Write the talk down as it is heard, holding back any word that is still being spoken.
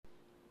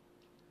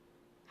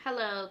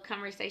Hello,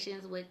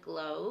 Conversations with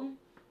Glow.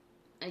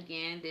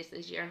 Again, this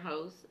is your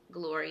host,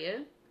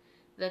 Gloria,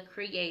 the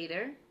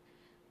creator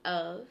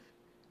of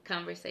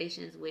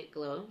Conversations with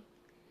Glow.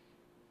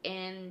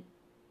 And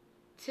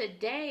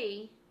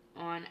today,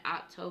 on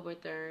October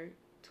 3rd,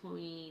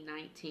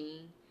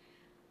 2019,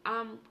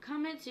 I'm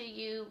coming to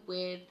you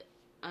with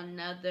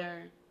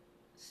another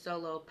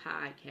solo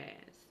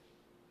podcast.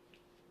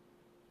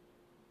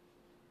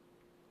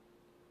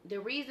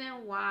 The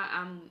reason why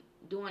I'm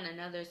doing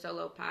another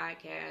solo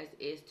podcast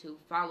is to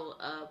follow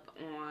up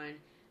on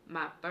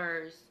my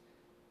first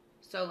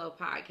solo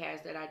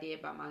podcast that I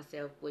did by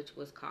myself, which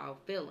was called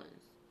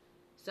Feelings.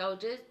 So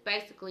just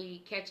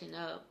basically catching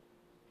up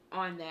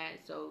on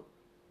that. So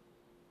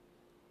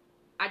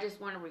I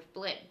just want to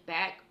reflect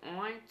back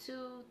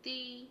onto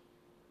the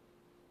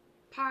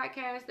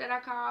podcast that I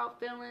called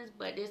Feelings,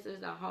 but this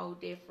is a whole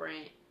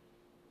different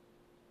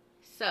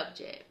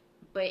subject,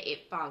 but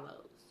it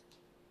follows.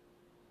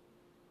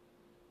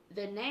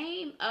 The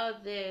name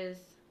of this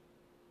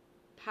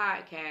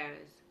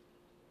podcast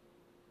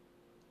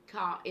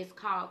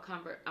called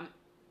comfort.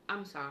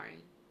 I'm sorry.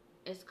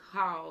 It's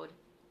called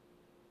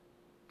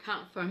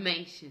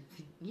Confirmations.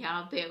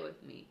 Y'all bear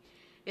with me.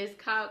 It's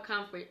called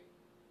Confirmations.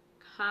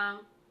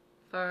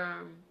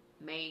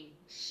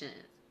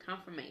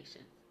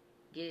 Confirmations.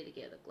 Get it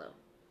together, Glow.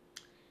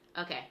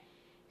 Okay.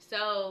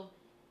 So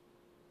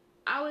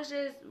I was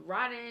just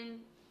riding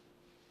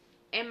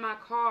in my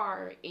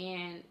car,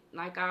 and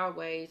like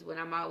always, when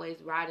I'm always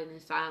riding in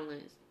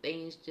silence,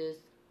 things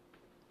just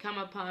come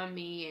upon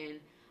me and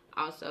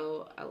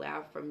also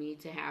allow for me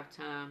to have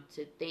time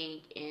to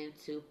think and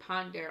to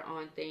ponder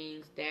on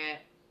things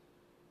that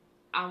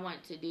I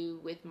want to do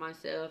with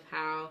myself,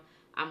 how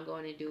I'm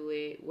going to do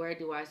it, where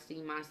do I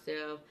see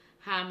myself,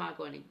 how am I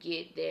going to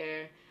get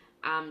there.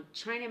 I'm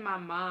training my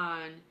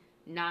mind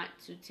not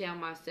to tell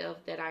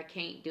myself that I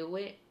can't do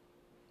it.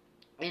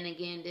 And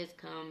again, this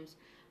comes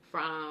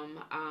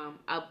from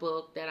a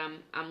book that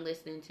I'm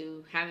listening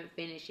to. Haven't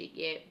finished it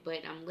yet,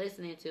 but I'm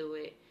listening to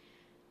it.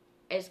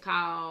 It's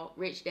called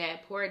Rich Dad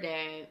Poor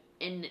Dad.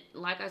 And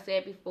like I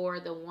said before,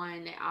 the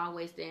one that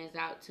always stands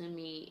out to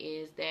me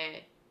is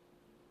that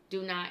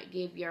do not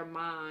give your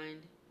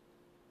mind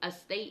a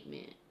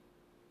statement.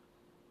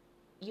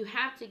 You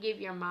have to give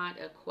your mind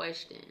a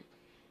question.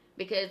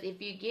 Because if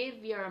you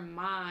give your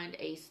mind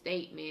a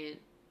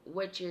statement,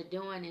 what you're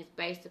doing is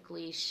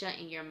basically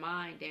shutting your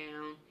mind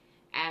down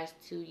as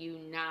to you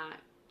not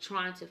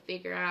trying to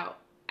figure out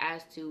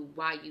as to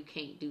why you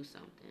can't do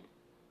something.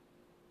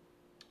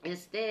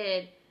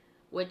 Instead,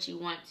 what you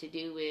want to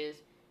do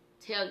is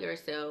tell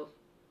yourself,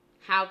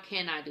 how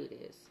can I do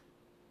this?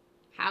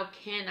 How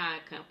can I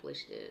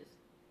accomplish this?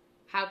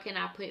 How can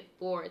I put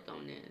forth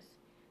on this?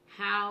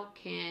 How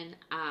can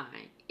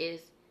I?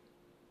 Is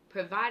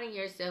providing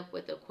yourself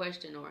with a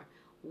question, or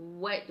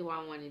what do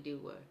I want to do,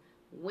 or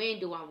when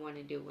do I want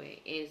to do it,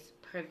 is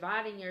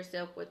providing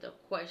yourself with a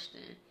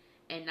question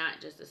and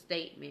not just a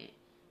statement.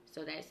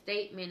 So that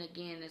statement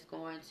again is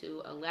going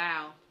to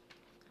allow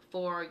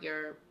for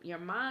your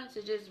mind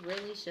to just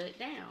really shut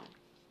down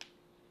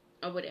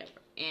or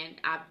whatever.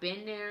 And I've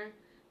been there,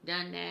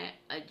 done that.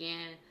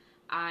 Again,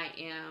 I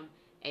am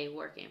a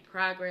work in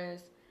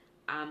progress.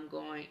 I'm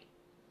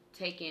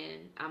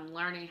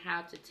learning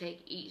how to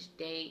take each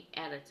day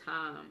at a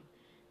time,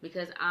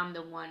 because I'm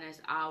the one that's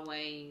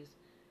always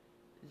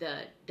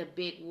the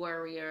big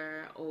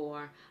worrier,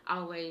 or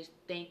always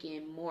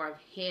thinking more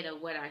ahead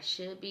of what I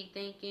should be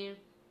thinking.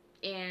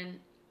 And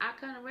I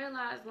kind of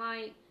realized,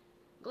 like,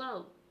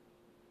 Glow,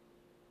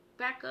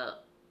 back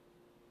up.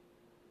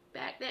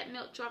 Back that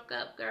milk truck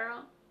up,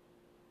 girl.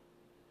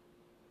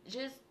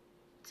 Just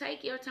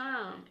take your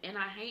time. And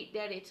I hate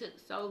that it took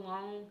so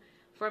long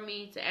for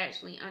me to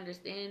actually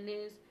understand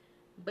this.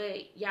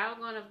 But y'all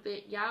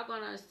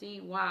gonna see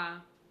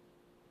why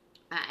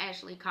I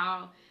actually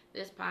call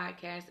this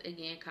podcast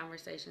again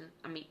Conversations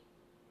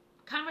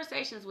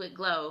with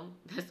Glow.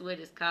 That's what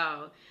it's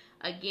called.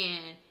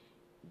 Again,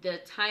 the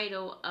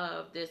title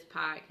of this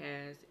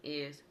podcast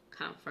is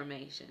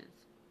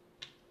Confirmations.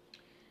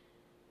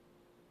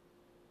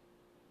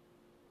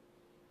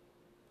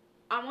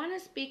 I want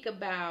to speak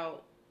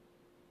about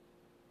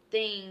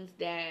things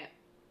that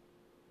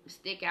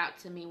stick out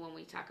to me when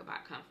we talk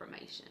about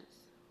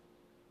confirmations.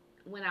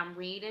 When I'm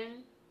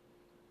reading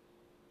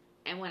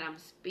and when I'm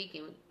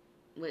speaking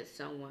with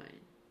someone,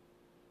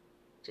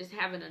 just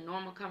having a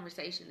normal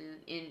conversation,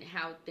 and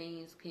how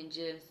things can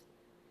just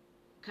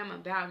come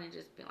about and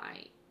just be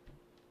like,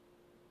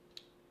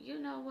 you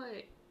know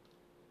what?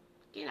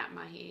 Get out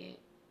my head.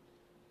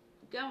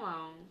 Go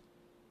on.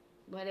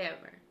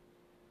 Whatever.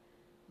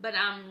 But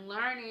I'm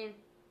learning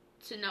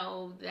to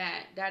know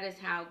that that is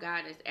how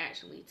God is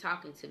actually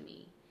talking to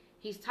me.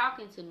 He's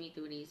talking to me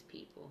through these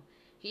people.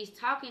 He's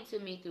talking to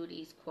me through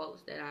these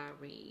quotes that I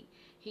read.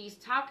 He's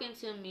talking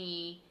to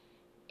me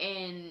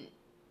in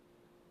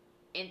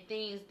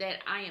things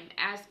that I am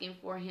asking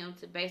for him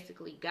to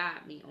basically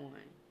guide me on.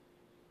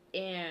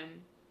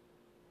 And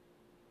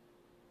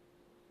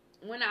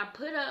when I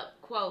put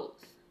up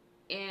quotes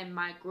in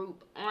my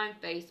group on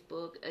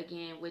Facebook,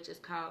 again, which is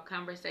called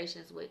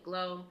Conversations with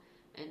Glow,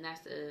 and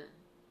that's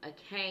a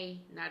K,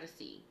 not a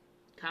C.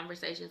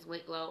 Conversations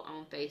with Glow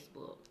on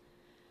Facebook.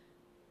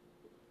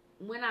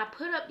 When I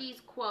put up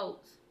these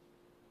quotes,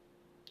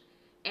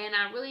 and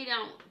I really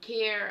don't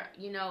care,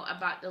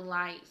 about the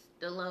likes,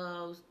 the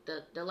loves,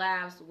 the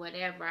laughs,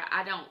 whatever.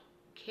 I don't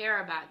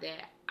care about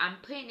that. I'm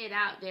putting it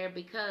out there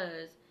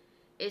because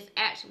it's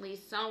actually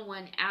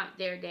someone out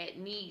there that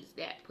needs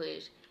that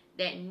push,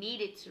 that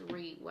needed to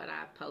read what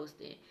I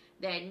posted,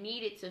 that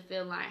needed to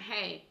feel like,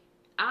 hey,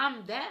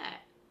 I'm that.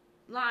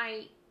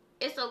 Like,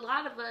 it's a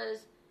lot of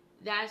us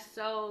that's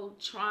so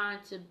trying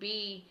to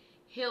be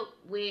hip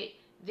with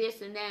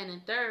this and that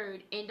and the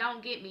third. And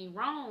don't get me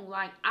wrong,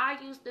 like, I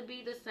used to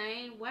be the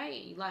same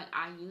way.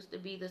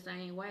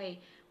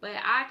 But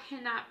I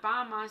cannot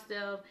find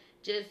myself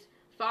just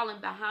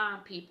falling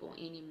behind people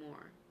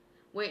anymore.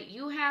 What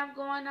you have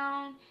going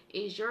on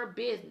is your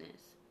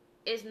business.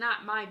 It's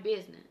not my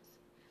business.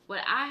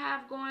 What I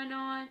have going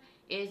on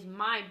is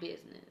my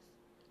business.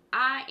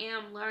 I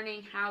am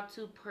learning how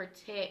to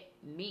protect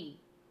me.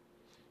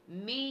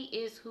 Me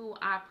is who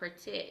I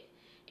protect.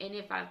 And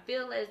if I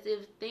feel as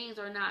if things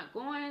are not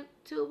going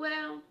too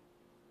well,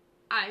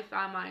 I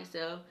find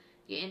myself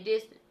getting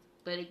distant.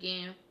 But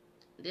again,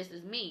 this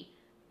is me.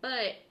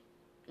 But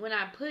when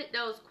I put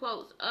those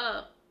quotes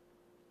up,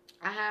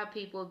 I have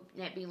people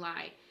that be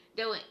like,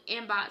 they would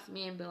inbox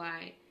me and be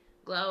like,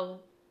 Glow,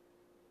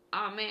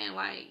 oh man,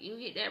 like, you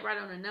hit that right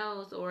on the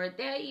nose. Or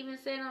they even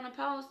said on a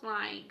post,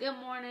 like, good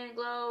morning,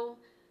 Glow,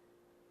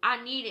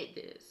 I needed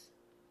this.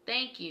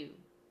 Thank you.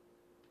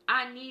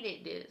 I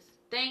needed this.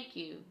 Thank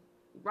you.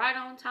 Right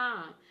on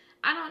time.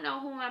 I don't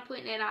know who I'm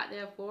putting it out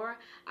there for.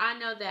 I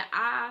know that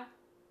I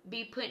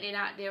be putting it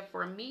out there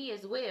for me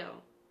as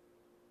well.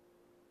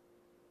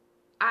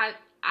 I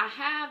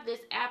have this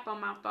app on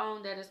my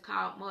phone that is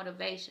called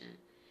Motivation.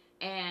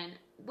 And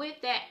with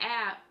that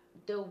app,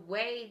 the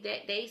way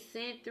that they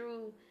send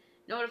through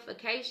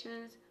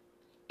notifications,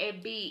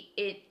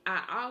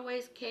 I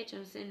always catch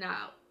them send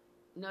out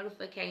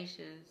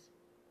notifications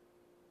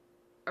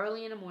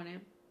early in the morning,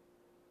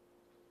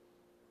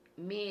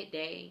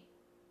 midday,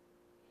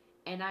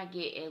 and I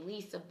get at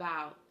least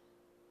about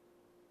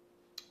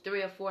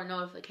 3 or 4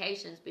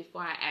 notifications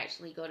before I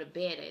actually go to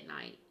bed at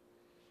night.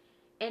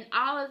 And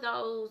all of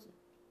those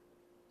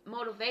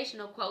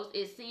motivational quotes,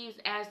 it seems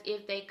as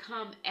if they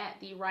come at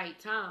the right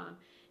time.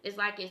 It's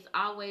like it's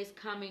always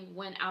coming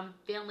when I'm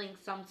feeling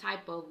some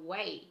type of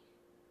way.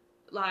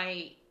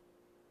 Like,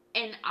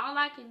 and all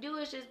I can do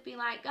is just be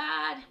like,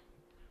 God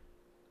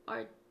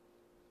or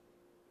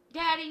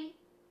Daddy,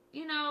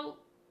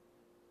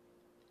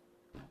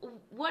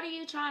 what are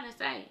you trying to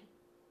say?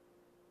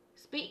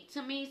 Speak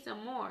to me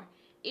some more.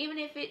 Even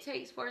if it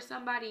takes for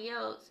somebody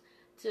else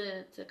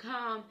to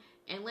come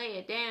and lay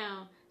it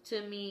down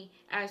to me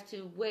as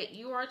to what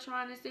you are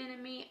trying to say to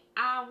me,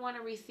 I want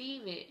to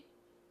receive it.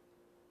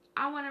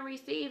 I want to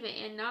receive it.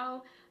 And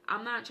no,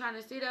 I'm not trying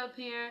to sit up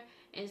here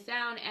and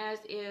sound as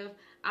if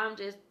I'm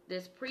just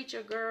this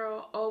preacher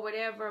girl or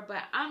whatever,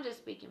 but I'm just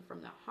speaking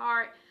from the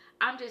heart.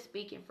 I'm just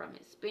speaking from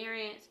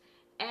experience.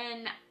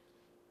 And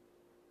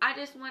I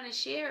just want to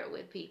share it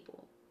with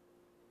people.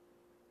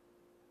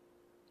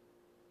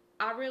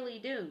 I really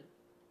do.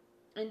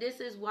 And this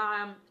is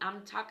why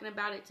I'm talking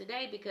about it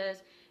today,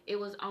 because it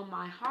was on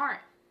my heart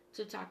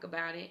to talk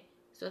about it.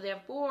 So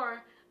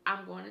therefore,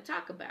 I'm going to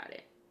talk about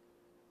it.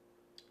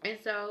 And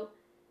so,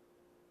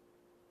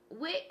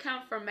 with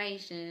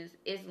confirmations,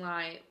 it's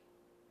like,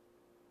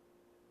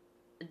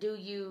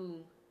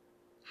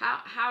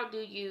 how do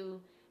you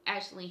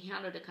actually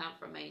handle the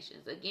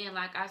confirmations? Again,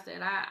 like I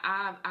said,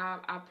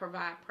 I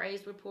provide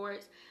praise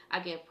reports. I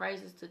give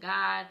praises to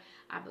God.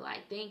 I be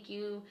like, thank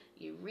you.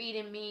 You're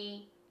reading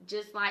me.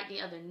 Just like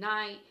the other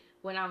night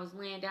when I was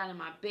laying down in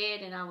my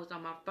bed and I was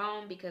on my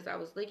phone because I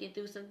was looking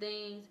through some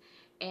things.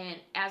 And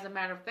as a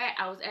matter of fact,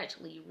 I was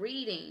actually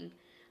reading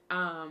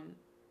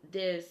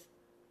this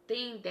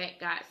thing that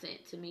got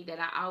sent to me that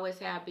I always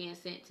have being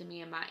sent to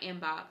me in my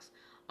inbox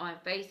on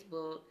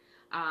Facebook,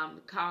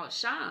 called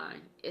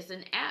Shine. It's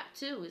an app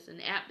too. It's an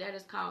app that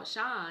is called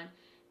Shine.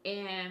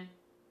 And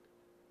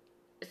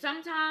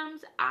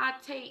sometimes I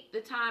take the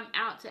time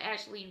out to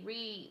actually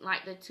read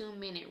like the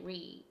 2-minute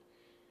read.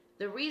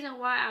 The reason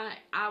why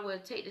I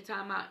would take the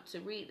time out to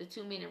read the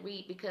 2-minute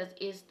read, because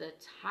it's the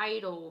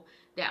title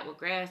that will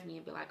grasp me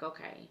and be like,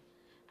 okay,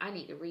 I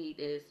need to read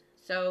this.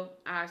 So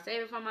I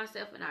save it for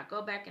myself and I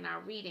go back and I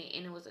read it.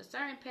 And it was a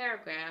certain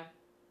paragraph.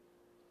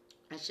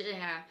 I should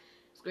have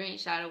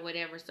screenshot or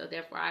whatever, so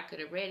therefore I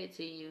could have read it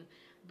to you.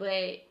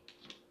 But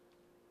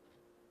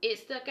it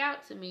stuck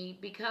out to me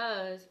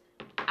because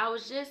I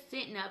was just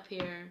sitting up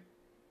here.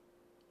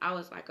 I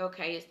was like,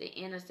 okay, it's the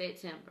end of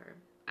September.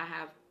 I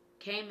have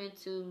came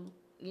into,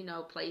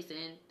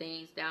 placing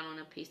things down on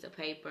a piece of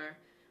paper,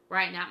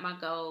 writing out my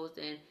goals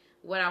and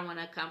what I want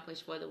to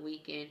accomplish for the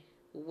weekend.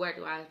 Where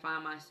do I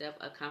find myself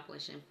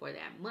accomplishing for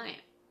that month?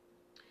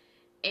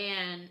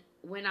 And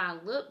when I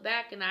look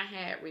back and I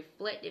had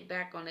reflected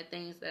back on the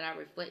things that I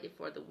reflected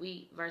for the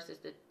week versus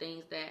the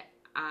things that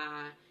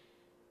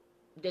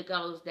the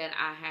goals that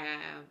I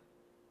have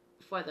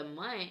for the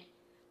month,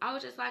 I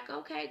was just like,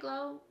 okay,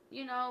 Glow,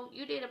 you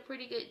did a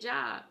pretty good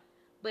job,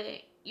 but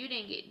you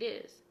didn't get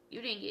this,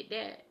 you didn't get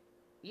that,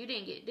 you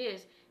didn't get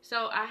this.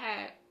 So I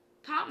had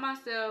caught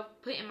myself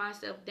putting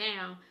myself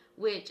down,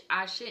 which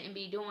I shouldn't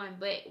be doing,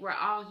 but we're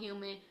all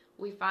human.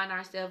 We find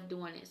ourselves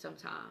doing it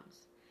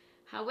sometimes.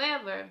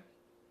 However,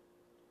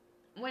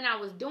 when I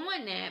was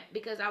doing that,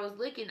 because I was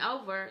looking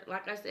over,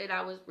 like I said,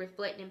 I was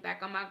reflecting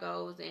back on my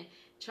goals and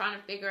trying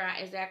to figure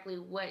out exactly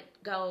what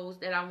goals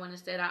that I want to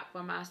set out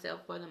for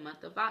myself for the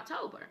month of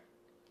October.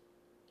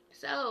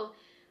 So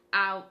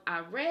I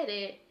read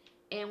it,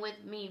 and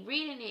with me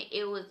reading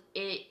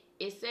it,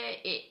 it said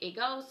it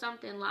goes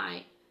something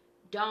like,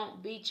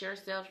 don't beat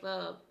yourself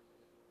up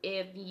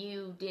if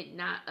you did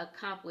not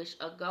accomplish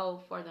a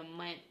goal for the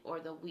month or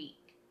the week.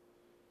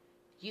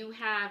 You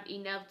have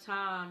enough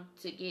time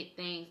to get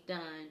things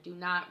done. Do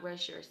not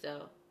rush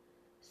yourself.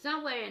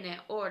 Somewhere in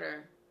that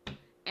order.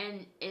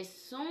 And as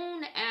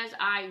soon as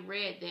I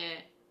read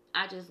that,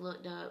 I just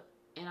looked up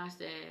and I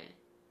said,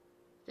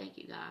 thank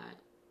you, God.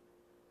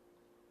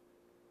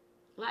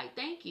 Like,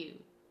 thank you.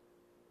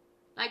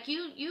 Like,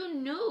 you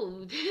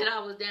knew that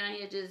I was down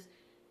here just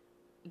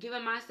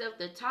giving myself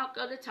the talk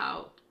of the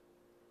talk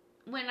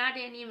when I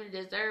didn't even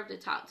deserve to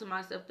talk to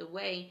myself the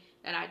way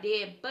that I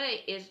did. But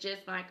it's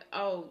just like,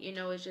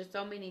 it's just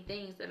so many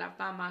things that I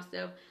find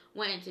myself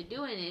wanting to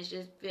do, and it's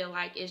just feel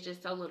like it's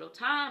just so little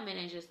time, and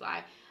it's just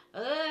like,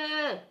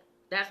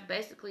 that's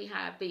basically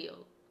how I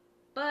feel.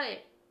 But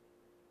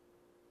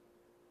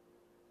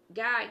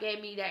God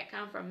gave me that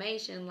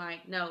confirmation,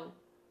 like, no,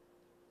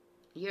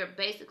 you're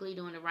basically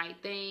doing the right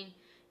thing.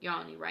 You're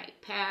on the right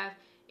path.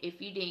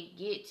 If you didn't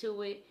get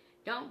to it,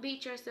 don't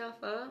beat yourself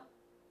up.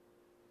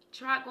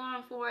 Try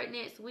going for it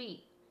next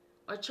week,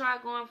 or try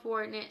going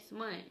for it next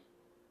month.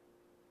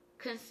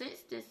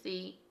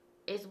 Consistency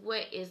is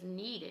what is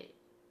needed.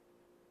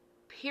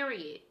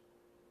 Period.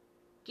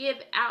 Give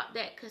out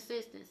that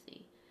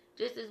consistency.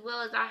 Just as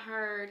well as I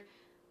heard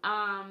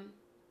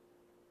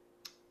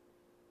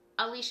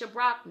Alicia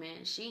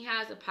Brockman. She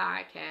has a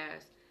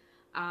podcast,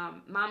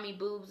 Mommy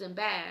Boobs and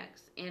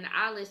Bags, and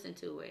I listen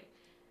to it.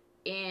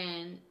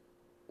 And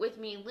with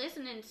me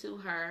listening to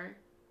her,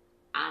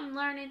 I'm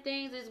learning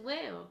things as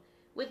well.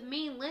 With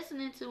me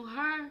listening to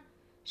her,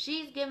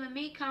 she's giving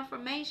me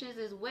confirmations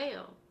as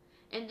well.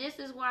 And this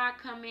is where I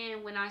come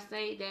in when I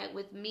say that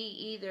with me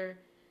either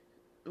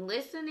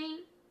listening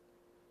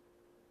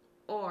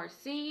or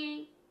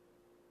seeing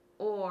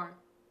or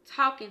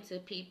talking to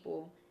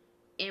people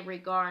in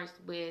regards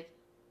with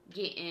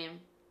getting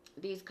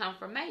these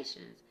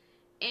confirmations.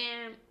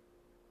 And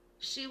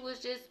she was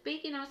just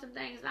speaking on some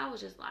things, and I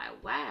was just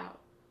like, wow.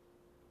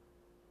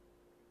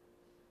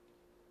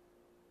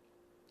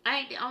 I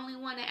ain't the only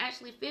one that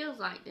actually feels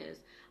like this.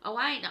 Oh,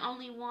 I ain't the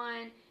only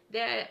one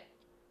that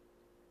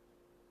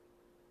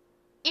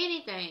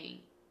anything.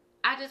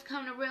 I just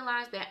come to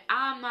realize that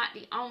I'm not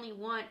the only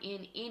one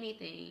in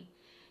anything.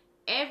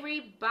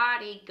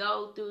 Everybody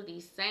go through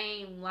the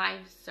same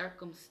life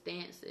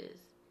circumstances.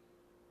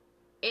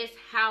 It's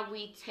how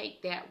we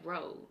take that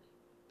road.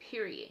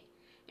 Period.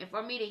 And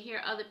for me to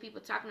hear other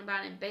people talking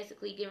about it and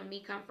basically giving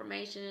me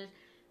confirmations,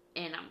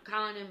 and I'm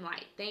calling them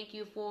like, thank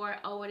you for it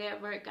or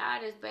whatever.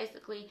 God is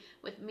basically,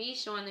 with me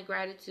showing the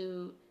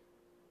gratitude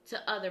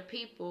to other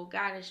people,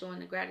 God is showing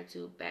the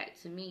gratitude back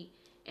to me.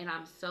 And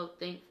I'm so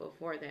thankful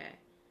for that.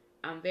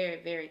 I'm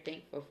very, very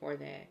thankful for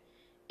that.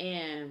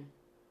 And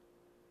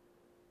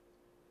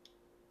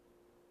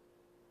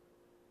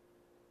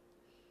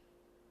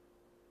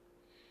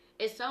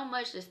it's so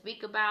much to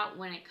speak about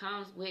when it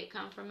comes with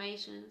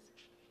confirmations.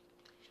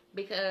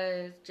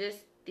 Because just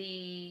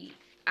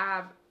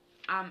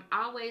I'm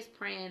always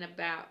praying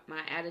about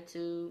my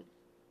attitude.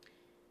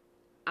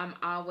 I'm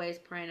always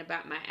praying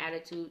about my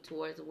attitude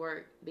towards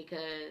work,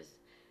 because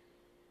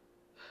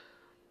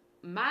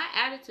my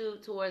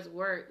attitude towards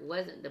work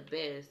wasn't the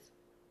best.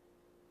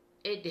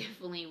 It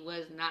definitely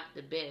was not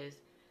the best.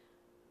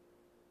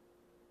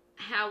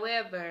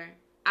 However,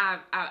 I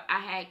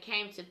had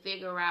came to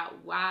figure out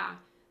why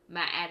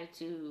my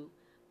attitude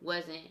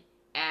wasn't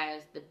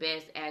as the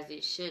best as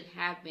it should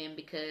have been,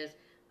 because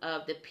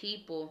of the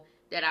people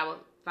that I would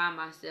find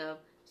myself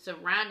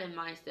surrounding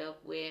myself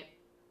with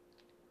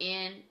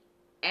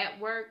at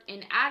work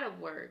and out of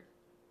work.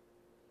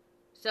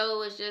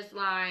 So it's just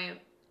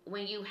like,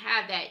 when you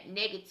have that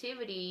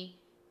negativity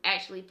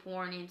actually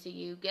pouring into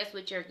you, guess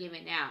what you're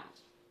giving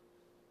out?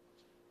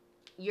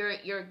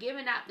 You're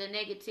giving out the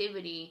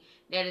negativity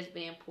that is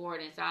being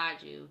poured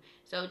inside you.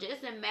 So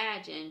just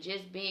imagine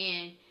just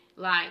being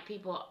like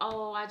people,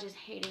 oh, I just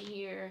hate it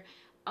here.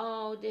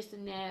 Oh, this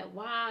and that.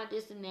 Why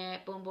this and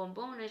that? Boom, boom,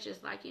 boom. It's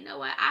just like, you know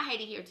what? I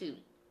hate it here too.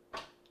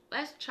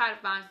 Let's try to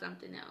find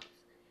something else.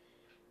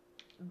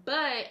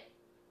 But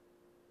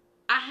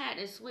I had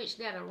to switch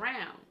that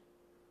around.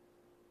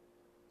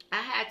 I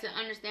had to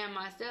understand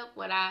myself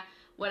what I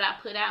what I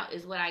put out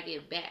is what I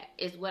get back.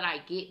 Is what I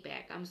get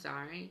back. I'm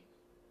sorry.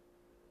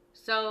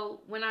 So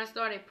when I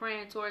started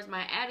praying towards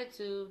my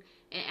attitude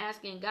and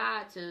asking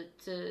God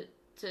to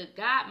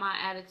guide my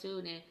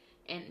attitude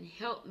and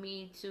help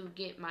me to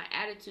get my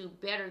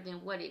attitude better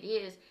than what it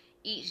is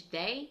each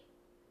day,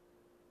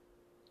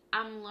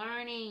 I'm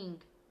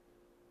learning.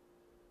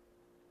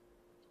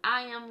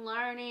 I am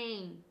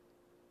learning.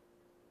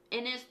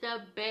 And it's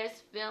the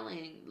best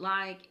feeling.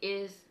 Like,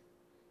 it's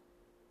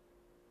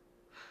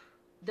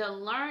the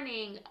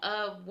learning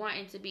of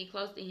wanting to be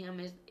close to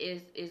him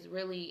is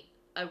really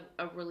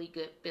a really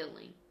good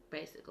feeling,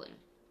 basically.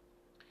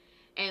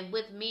 And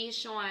with me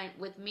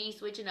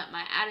switching up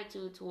my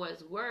attitude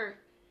towards work,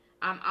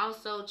 I'm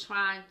also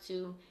trying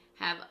to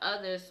have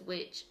others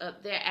switch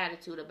up their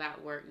attitude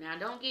about work. Now,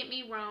 don't get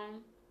me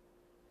wrong.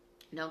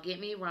 Don't get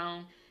me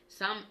wrong.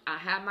 I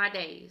have my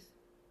days.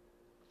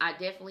 I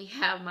definitely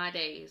have my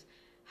days.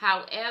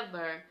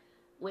 However,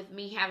 with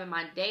me having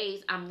my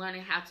days, I'm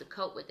learning how to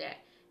cope with that.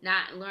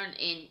 Not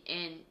learning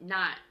and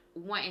not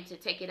wanting to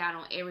take it out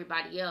on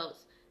everybody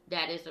else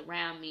that is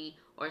around me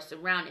or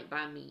surrounded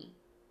by me.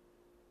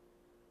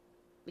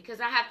 Because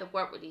I have to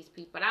work with these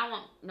people. I don't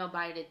want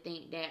nobody to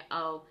think that,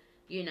 oh,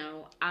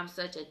 I'm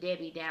such a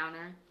Debbie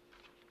Downer.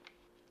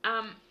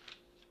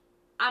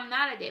 I'm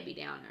not a Debbie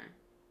Downer.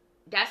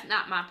 That's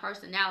not my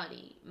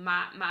personality.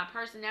 My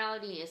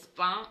personality is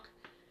funk.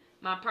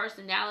 My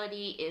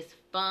personality is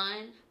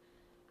fun.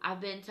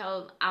 I've been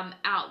told I'm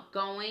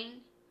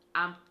outgoing.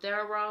 I'm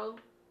thorough.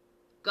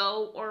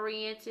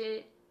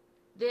 Goal-oriented.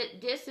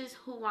 This is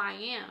who I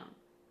am.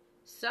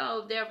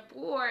 So,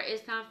 therefore,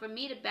 it's time for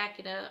me to back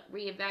it up,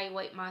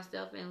 reevaluate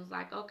myself, and it's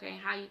like, okay,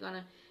 how you going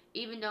to,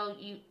 even though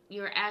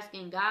you're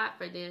asking God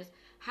for this,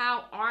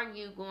 how are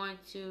you going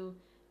to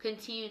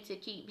continue to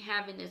keep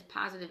having this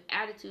positive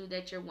attitude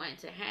that you're wanting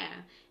to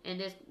have? And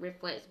this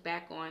reflects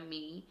back on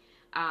me,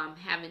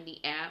 having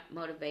the app,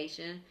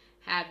 Motivation,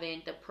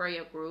 having the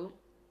prayer group,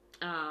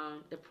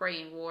 the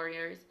Praying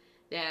Warriors,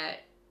 that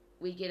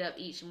we get up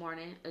each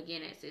morning,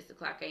 again at 6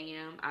 o'clock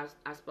a.m.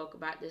 I spoke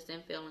about this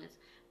in Feelings.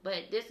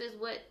 But this is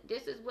what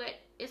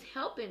is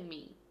helping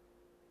me.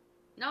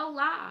 No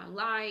lie.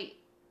 Like,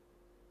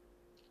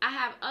 I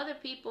have other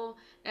people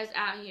that's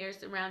out here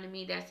surrounding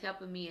me that's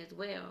helping me as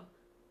well.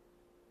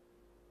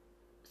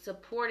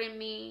 Supporting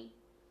me,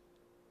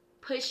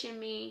 pushing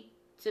me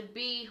to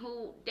be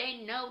who they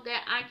know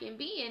that I can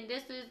be. And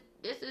this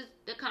is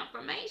the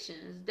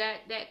confirmations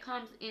that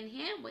comes in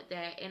hand with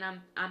that. And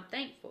I'm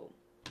thankful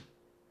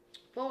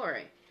for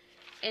it.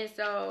 And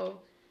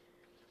so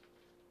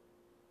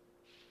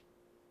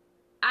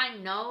I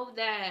know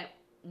that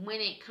when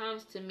it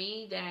comes to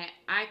me that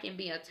I can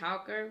be a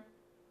talker,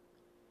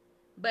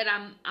 but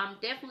I'm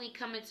definitely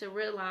coming to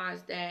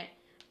realize that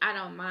I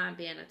don't mind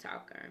being a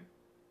talker.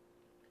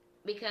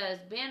 Because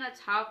being a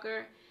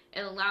talker,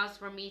 it allows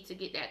for me to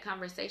get that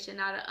conversation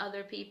out of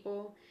other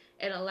people.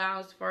 It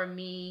allows for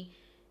me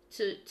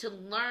to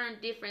learn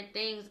different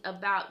things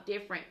about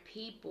different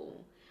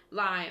people.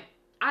 Like,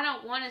 I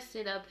don't want to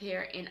sit up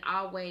here and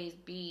always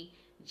be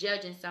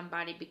judging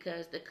somebody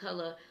because the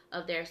color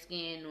of their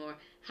skin or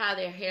how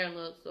their hair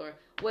looks or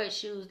what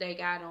shoes they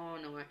got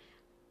on or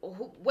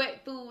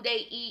what food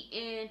they eat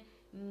in.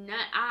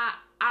 I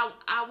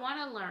want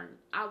to learn.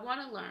 I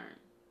want to learn.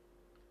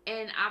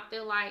 And I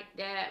feel like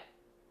that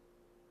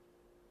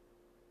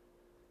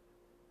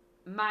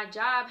my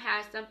job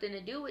has something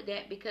to do with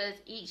that, because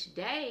each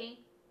day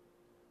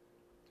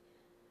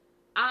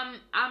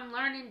I'm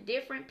learning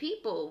different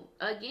people.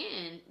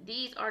 Again,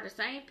 these are the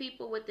same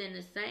people within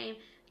the same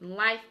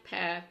life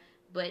path,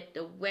 but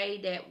the way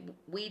that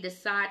we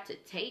decide to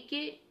take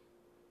it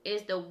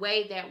is the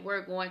way that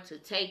we're going to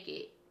take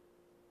it.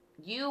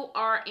 You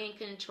are in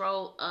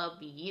control of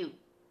you.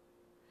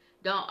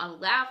 Don't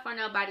allow for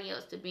nobody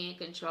else to be in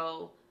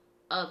control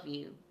of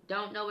you.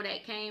 Don't know where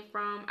that came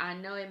from. I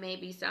know it may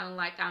be sounding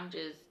like I'm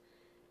just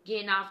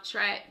getting off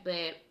track,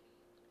 but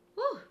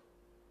whew,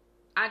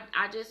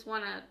 I just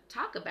want to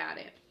talk about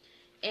it.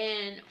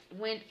 And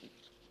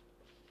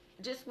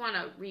just want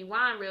to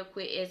rewind real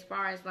quick as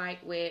far as like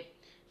with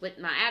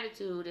my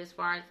attitude, as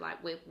far as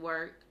like with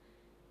work,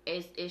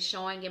 it's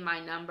showing in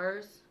my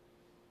numbers.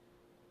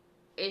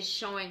 It's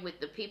showing with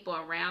the people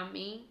around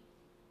me.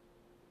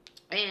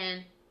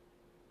 And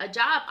a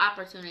job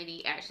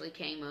opportunity actually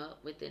came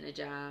up within a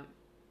job.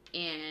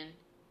 And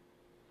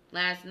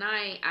last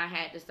night I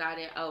had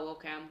decided,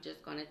 okay,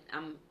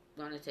 I'm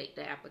gonna take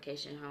the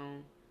application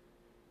home,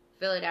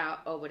 fill it out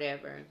or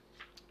whatever.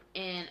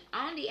 And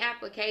on the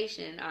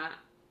application,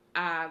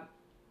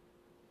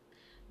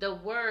 the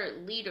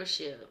word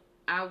leadership,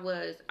 I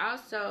was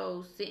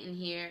also sitting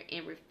here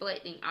and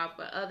reflecting off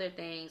of other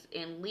things,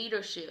 and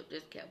leadership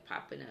just kept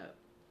popping up.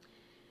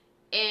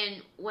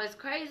 And what's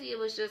crazy, it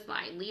was just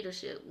like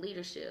leadership.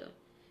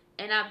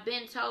 And I've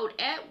been told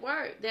at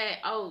work that,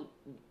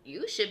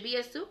 you should be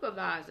a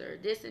supervisor,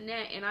 this and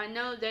that. And I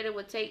know that it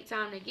would take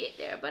time to get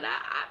there, but I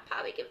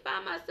probably can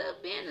find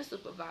myself being a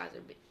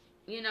supervisor,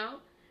 you know.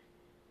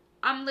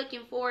 I'm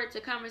looking forward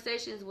to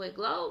conversations with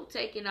Glow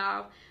taking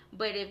off.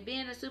 But if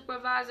being a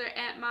supervisor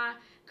at my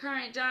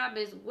current job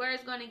is where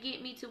it's going to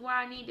get me to where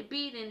I need to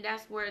be, then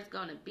that's where it's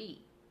going to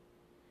be.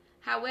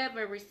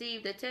 However,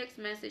 received a text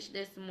message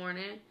this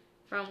morning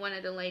from one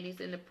of the ladies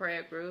in the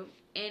prayer group,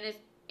 and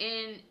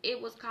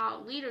it was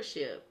called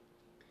leadership.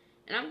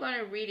 And I'm going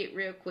to read it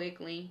real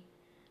quickly.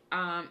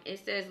 It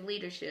says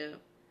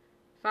leadership.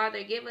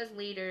 Father, give us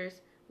leaders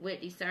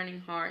with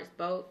discerning hearts,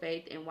 bold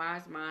faith, and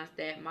wise minds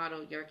that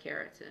model your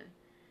character.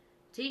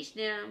 Teach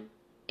them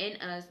in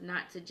us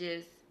not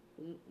just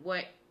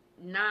what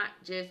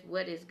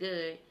is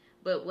good,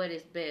 but what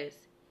is best.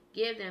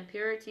 Give them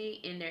purity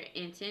in their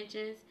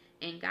intentions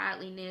and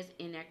godliness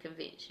in their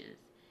convictions.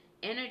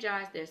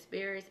 Energize their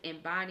spirits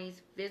and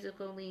bodies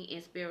physically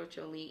and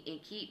spiritually,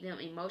 and keep them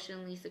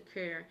emotionally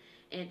secure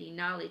in the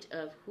knowledge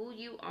of who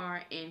you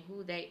are and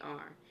who they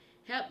are.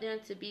 Help them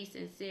to be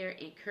sincere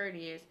and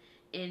courteous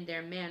in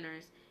their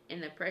manners,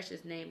 in the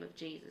precious name of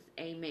Jesus.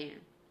 Amen.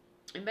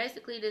 And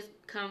basically this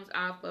comes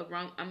off of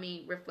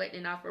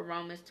reflecting off of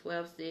Romans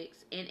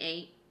 12:6 and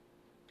 8.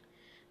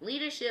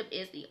 Leadership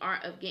is the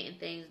art of getting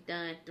things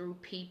done through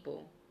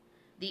people.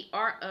 The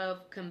art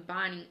of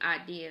combining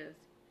ideas,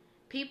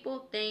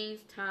 people,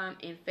 things, time,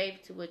 and faith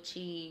to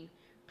achieve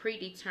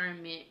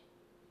predetermined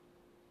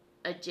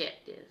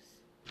objectives.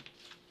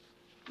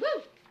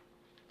 Woo!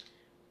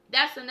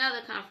 That's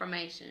another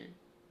confirmation.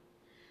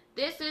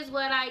 This is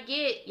what I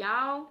get,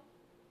 y'all.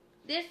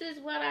 This is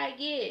what I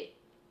get.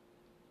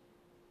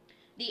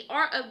 The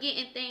art of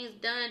getting things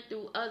done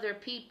through other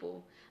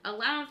people.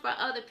 Allowing for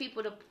other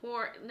people to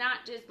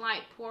not just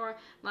pour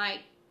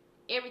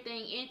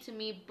everything into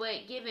me,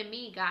 but giving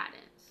me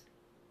guidance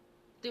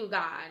through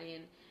God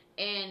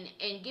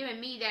and giving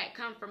me that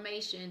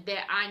confirmation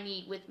that I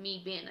need with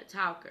me being a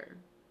talker,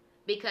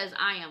 because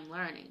I am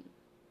learning.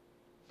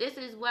 This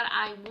is what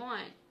I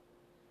want.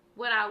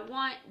 What I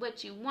want,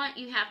 what you want,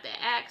 you have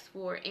to ask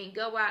for and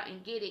go out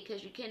and get it,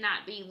 because you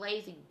cannot be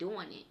lazy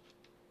doing it.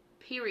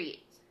 Period.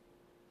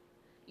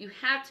 You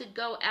have to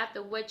go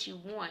after what you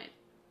want.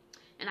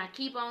 And I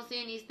keep on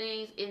seeing these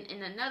things.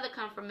 And another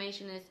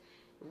confirmation is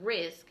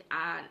risk.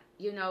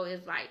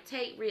 It's like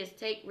take risk,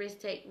 take risk,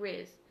 take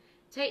risk.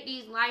 Take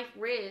these life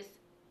risks,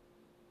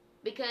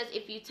 because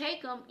if you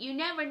take them, you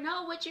never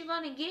know what you're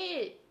going to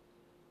get.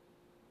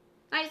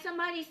 Like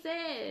somebody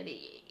said,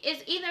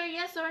 it's either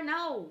yes or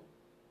no.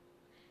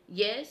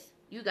 Yes,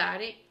 you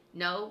got it.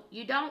 No,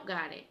 you don't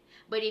got it.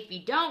 But if you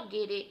don't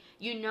get it,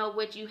 you know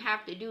what you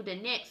have to do the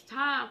next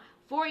time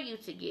for you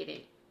to get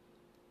it.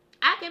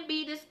 I can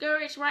be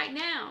discouraged right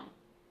now,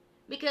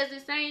 because the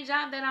same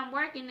job that I'm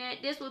working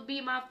at, this would be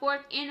my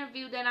 4th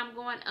interview that I'm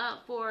going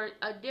up for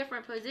a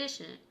different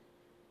position.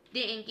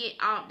 Didn't get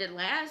out the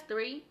last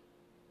 3.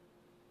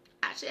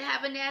 I should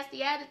have a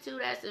nasty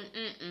attitude as this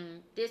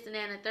and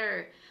that and the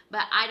third.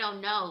 But I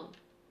don't know.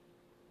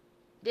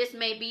 This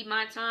may be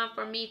my time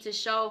for me to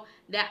show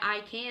that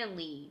I can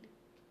lead.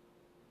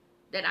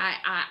 That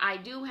I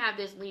do have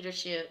this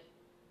leadership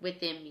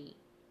within me.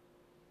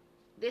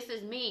 This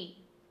is me.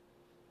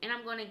 And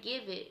I'm going to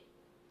give it.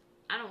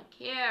 I don't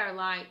care.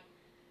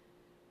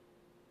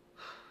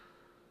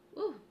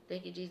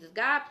 Thank you, Jesus.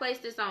 God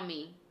placed this on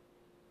me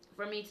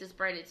for me to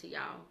spread it to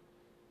y'all.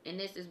 And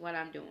this is what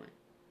I'm doing.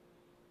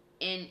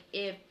 And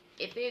if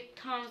it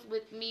comes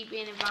with me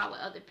being involved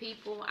with other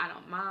people, I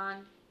don't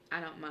mind. I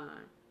don't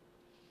mind.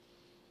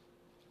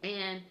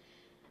 And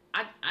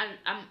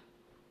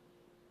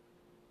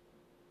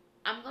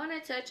I'm going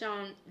to touch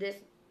on this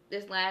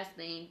last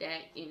thing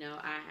that,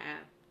 I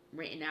have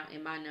written out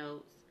in my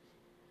notes.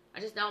 I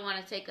just don't want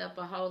to take up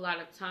a whole lot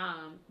of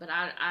time, but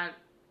I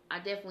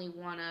definitely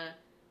want to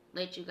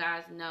let you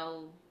guys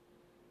know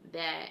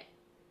that,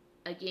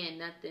 again,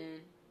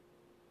 nothing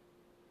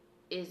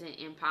isn't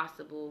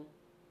impossible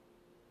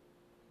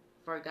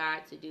for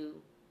God to do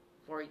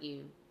for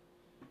you.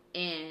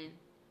 And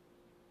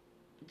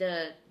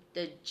the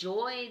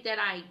joy that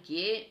I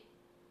get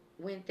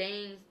when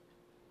things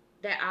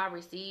that I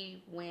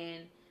receive,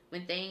 when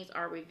things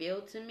are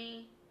revealed to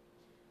me,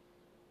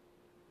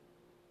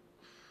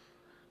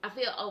 I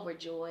feel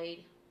overjoyed.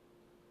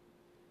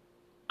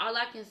 All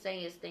I can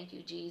say is thank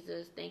you,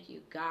 Jesus. Thank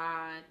you,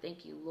 God.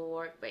 Thank you,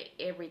 Lord, for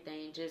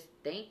everything. Just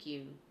thank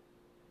you.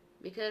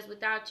 Because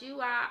without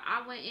you,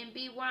 I wouldn't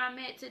be where I'm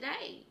at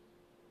today.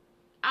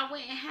 I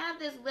wouldn't have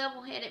this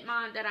level-headed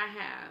mind that I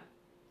have.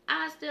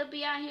 I'd still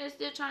be out here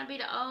still trying to be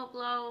the old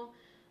Glow.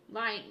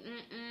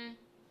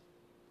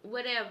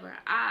 Whatever.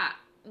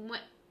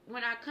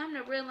 When I come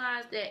to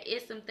realize that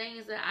it's some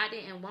things that I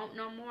didn't want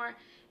no more,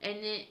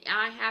 and then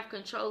I have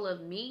control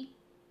of me,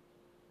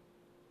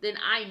 then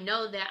I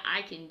know that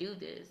I can do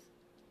this.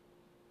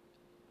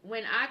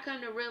 When I come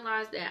to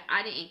realize that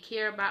I didn't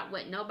care about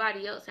what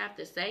nobody else have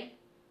to say,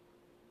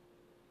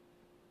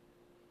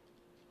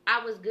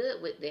 I was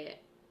good with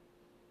that.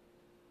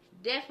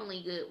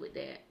 Definitely good with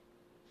that.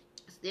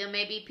 Still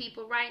may be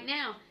people right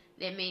now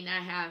that may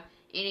not have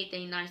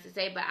anything nice to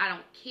say, but I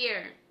don't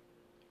care.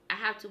 I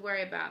have to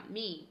worry about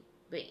me.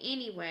 But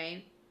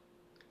anyway,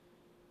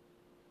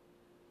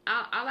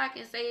 all I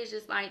can say is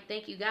just like,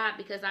 thank you, God,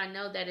 because I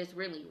know that it's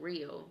really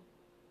real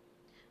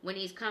when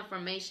these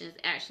confirmations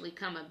actually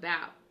come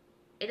about.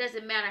 It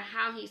doesn't matter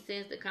how he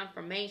sends the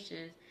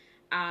confirmations.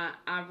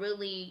 I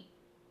really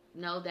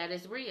know that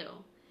it's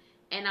real.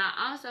 And I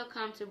also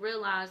come to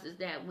realize is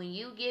that when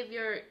you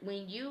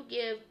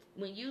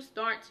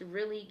start to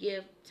really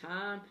give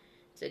time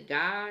to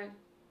God,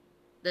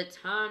 the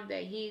time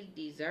that he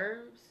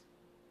deserves,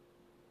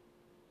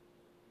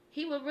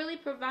 he will really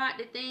provide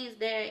the things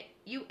that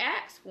you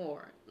ask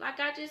for. Like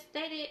I just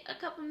stated a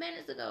couple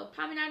minutes ago,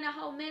 probably not a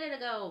whole minute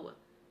ago.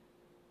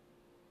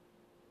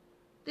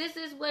 This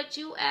is what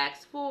you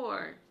asked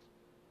for.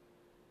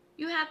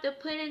 You have to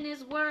put in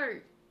this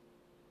work.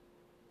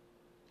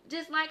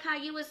 Just like how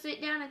you would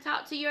sit down and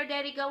talk to your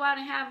daddy, go out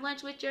and have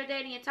lunch with your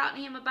daddy and talk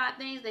to him about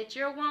things that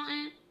you're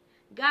wanting.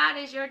 God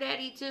is your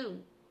daddy too.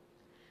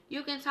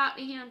 You can talk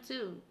to him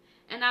too.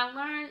 And I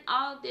learned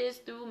all this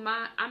through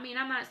I'm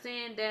not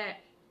saying that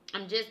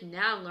I'm just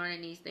now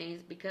learning these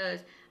things because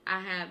I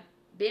have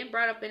been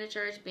brought up in a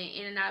church, been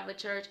in and out of a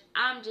church.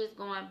 I'm just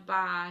going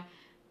by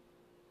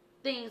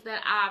things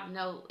that I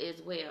know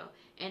as well.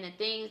 And the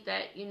things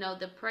that,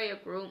 the prayer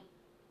group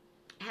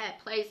had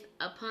placed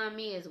upon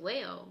me as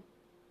well.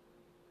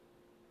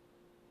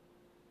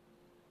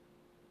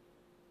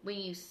 When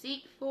you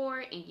seek for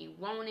it and you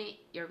want it,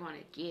 you're going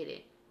to get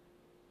it.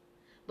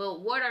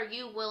 But what are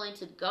you willing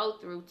to go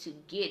through to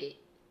get it?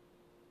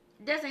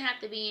 It doesn't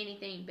have to be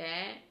anything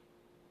bad.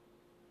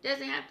 It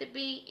doesn't have to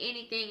be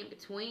anything in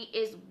between.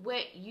 It's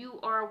what you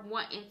are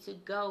wanting to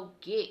go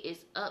get.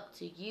 It's up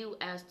to you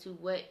as to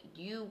what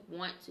you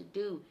want to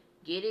do.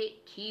 Get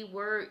it?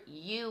 Keyword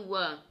you.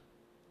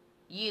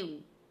 You.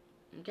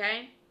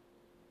 Okay?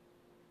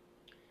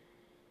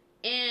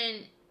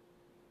 And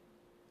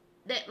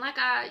that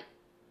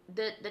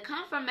the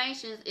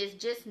confirmations is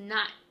just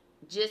not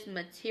just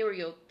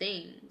material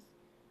things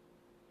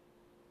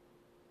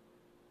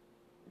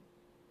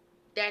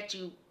that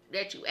you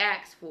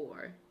ask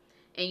for,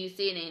 and you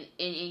see it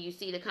and you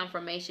see the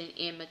confirmation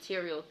in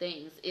material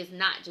things. It's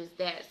not just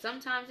that.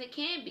 Sometimes it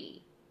can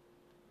be,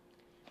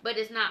 but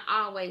it's not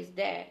always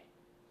that.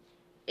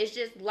 It's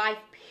just life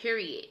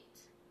period.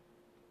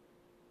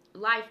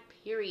 Life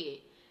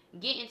period.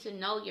 Getting to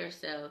know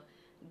yourself,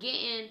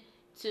 getting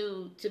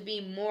to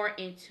be more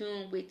in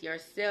tune with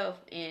yourself,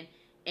 and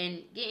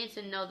getting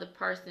to know the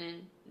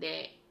person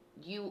that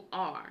you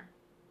are.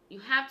 You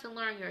have to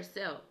learn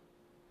yourself.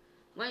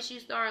 Once you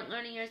start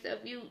learning yourself,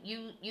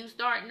 you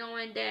start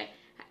knowing that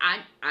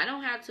I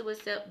don't have to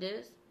accept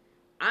this.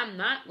 I'm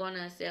not going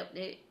to accept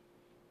it.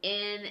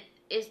 And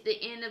it's the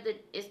end of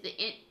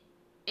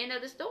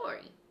the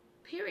story.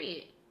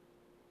 Period.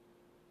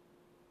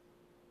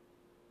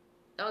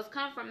 Those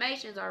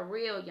confirmations are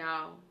real,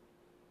 y'all.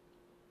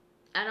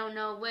 I don't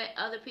know what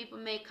other people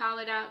may call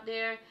it out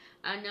there.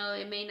 I know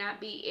it may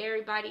not be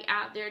everybody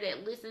out there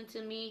that listen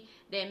to me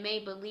that may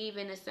believe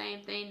in the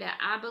same thing that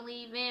I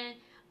believe in.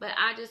 But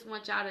I just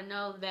want y'all to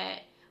know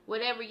that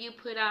whatever you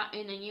put out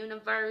in the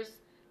universe,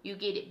 you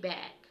get it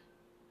back.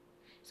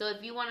 So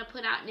if you want to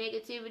put out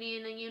negativity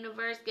in the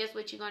universe, guess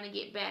what you're going to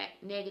get back?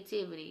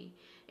 Negativity.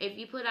 If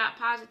you put out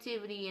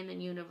positivity in the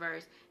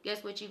universe,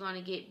 guess what you're going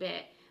to get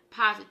back?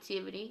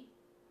 Positivity.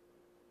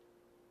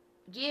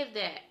 Give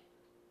that.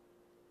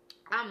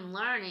 I'm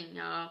learning,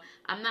 y'all.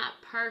 I'm not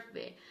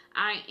perfect.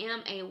 I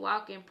am a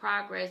walk in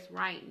progress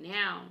right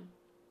now.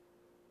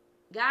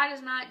 God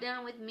is not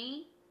done with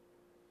me.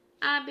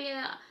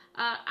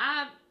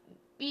 I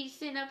be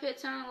sitting up here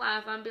telling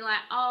lies. I'll be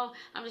like, oh,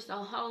 I'm just so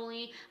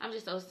holy. I'm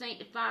just so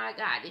sanctified.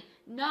 God,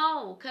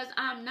 no, because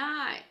I'm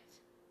not.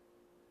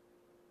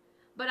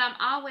 But I'm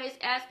always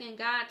asking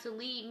God to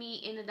lead me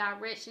in the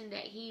direction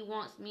that He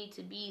wants me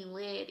to be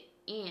led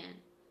in.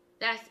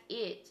 That's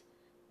it.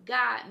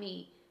 Guide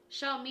me.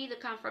 Show me the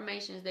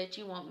confirmations that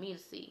you want me to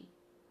see.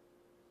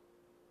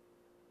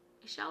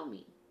 Show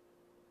me.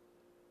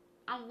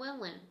 I'm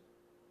willing.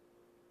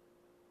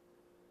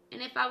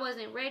 And if I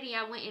wasn't ready,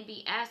 I wouldn't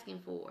be asking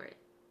for it.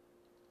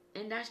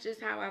 And that's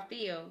just how I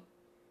feel.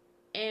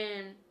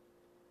 And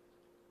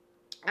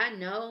I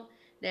know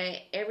that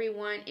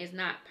everyone is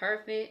not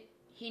perfect.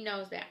 He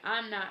knows that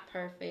I'm not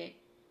perfect.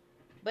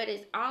 But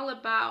it's all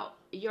about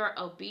your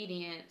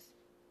obedience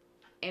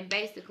and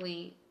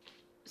basically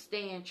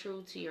staying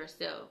true to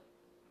yourself.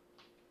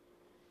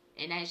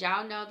 And as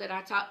y'all know that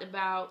I talked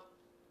about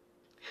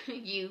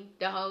you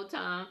the whole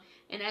time,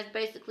 and that's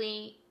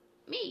basically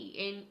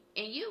me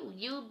and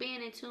you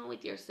being in tune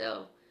with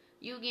yourself,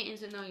 you getting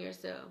to know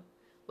yourself,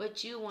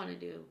 what you want to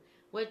do,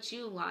 what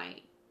you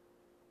like.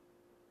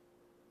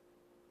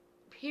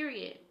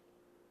 Period.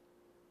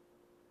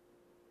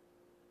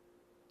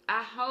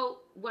 I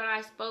hope what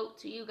I spoke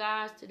to you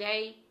guys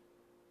today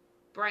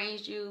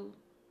brings you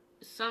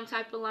some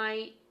type of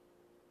light,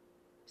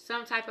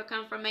 some type of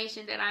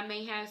confirmation that I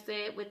may have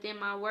said within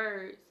my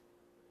words.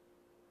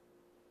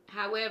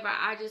 However,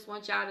 I just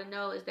want y'all to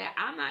know is that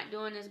I'm not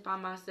doing this by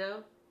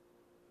myself.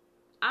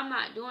 I'm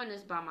not doing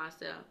this by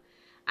myself.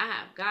 I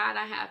have God.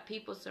 I have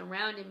people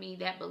surrounding me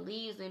that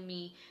believes in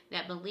me,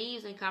 that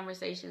believes in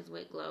conversations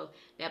with Glow,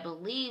 that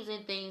believes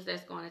in things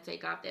that's going to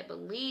take off, that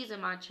believes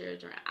in my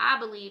children. I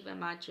believe in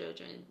my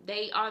children.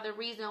 They are the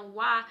reason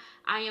why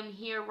I am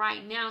here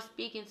right now,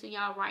 speaking to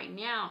y'all right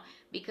now,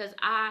 because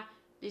I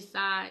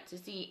decide to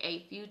see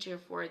a future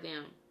for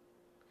them.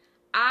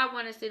 I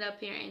want to sit up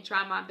here and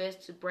try my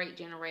best to break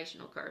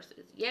generational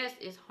curses. Yes,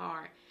 it's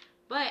hard,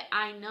 but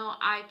I know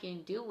I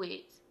can do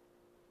it.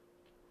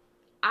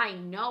 I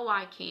know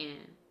I can.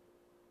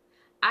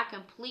 I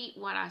complete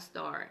what I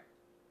start.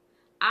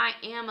 I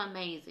am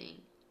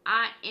amazing.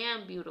 I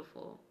am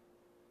beautiful.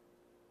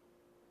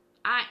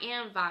 I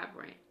am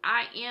vibrant.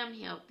 I am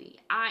healthy.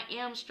 I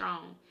am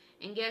strong.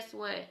 And guess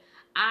what?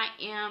 I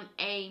am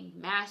a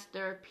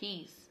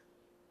masterpiece.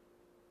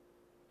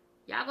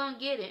 Y'all gonna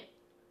get it.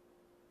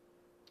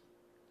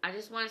 I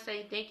just want to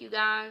say thank you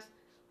guys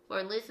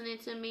for listening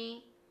to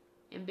me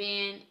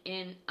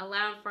and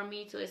allowing for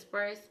me to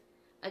express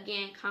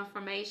again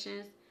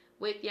confirmations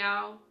with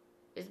y'all.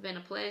 It's been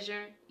a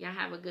pleasure. Y'all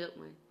have a good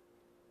one.